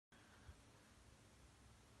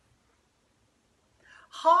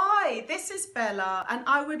Hi, this is Bella, and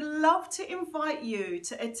I would love to invite you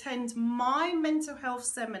to attend my mental health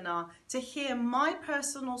seminar to hear my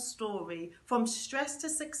personal story from stress to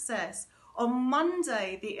success on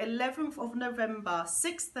Monday, the 11th of November,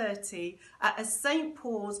 6:30 at a St.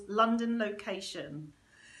 Paul's London location.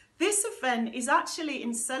 This event is actually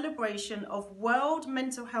in celebration of World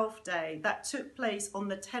Mental Health Day that took place on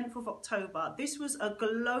the 10th of October. This was a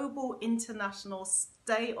global international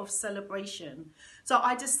day of celebration. So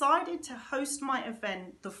I decided to host my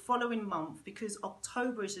event the following month because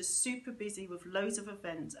October is just super busy with loads of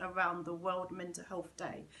events around the World Mental Health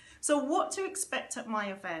Day. So what to expect at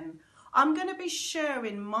my event? I'm going to be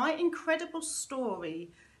sharing my incredible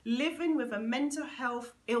story living with a mental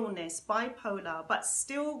health illness, bipolar, but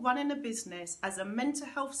still running a business as a mental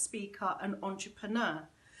health speaker and entrepreneur.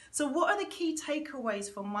 So what are the key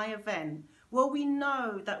takeaways from my event? Well, we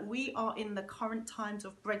know that we are in the current times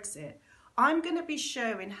of Brexit. I'm going to be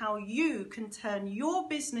sharing how you can turn your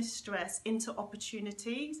business stress into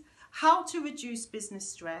opportunities, how to reduce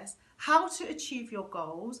business stress, how to achieve your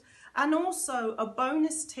goals, and also a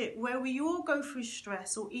bonus tip where we all go through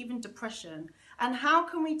stress or even depression, and how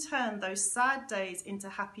can we turn those sad days into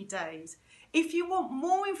happy days. If you want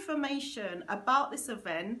more information about this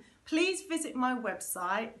event, please visit my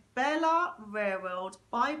website,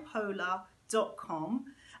 BellaRareworldBipolar.com.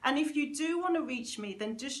 And if you do want to reach me,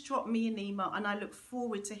 then just drop me an email and I look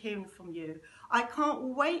forward to hearing from you. I can't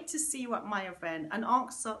wait to see you at my event and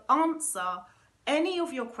answer any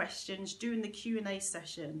of your questions during the Q&A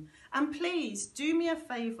session. And please do me a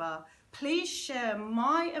favor, please share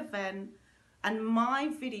my event and my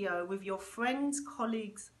video with your friends,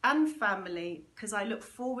 colleagues and family because I look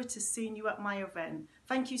forward to seeing you at my event.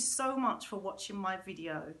 Thank you so much for watching my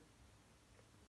video.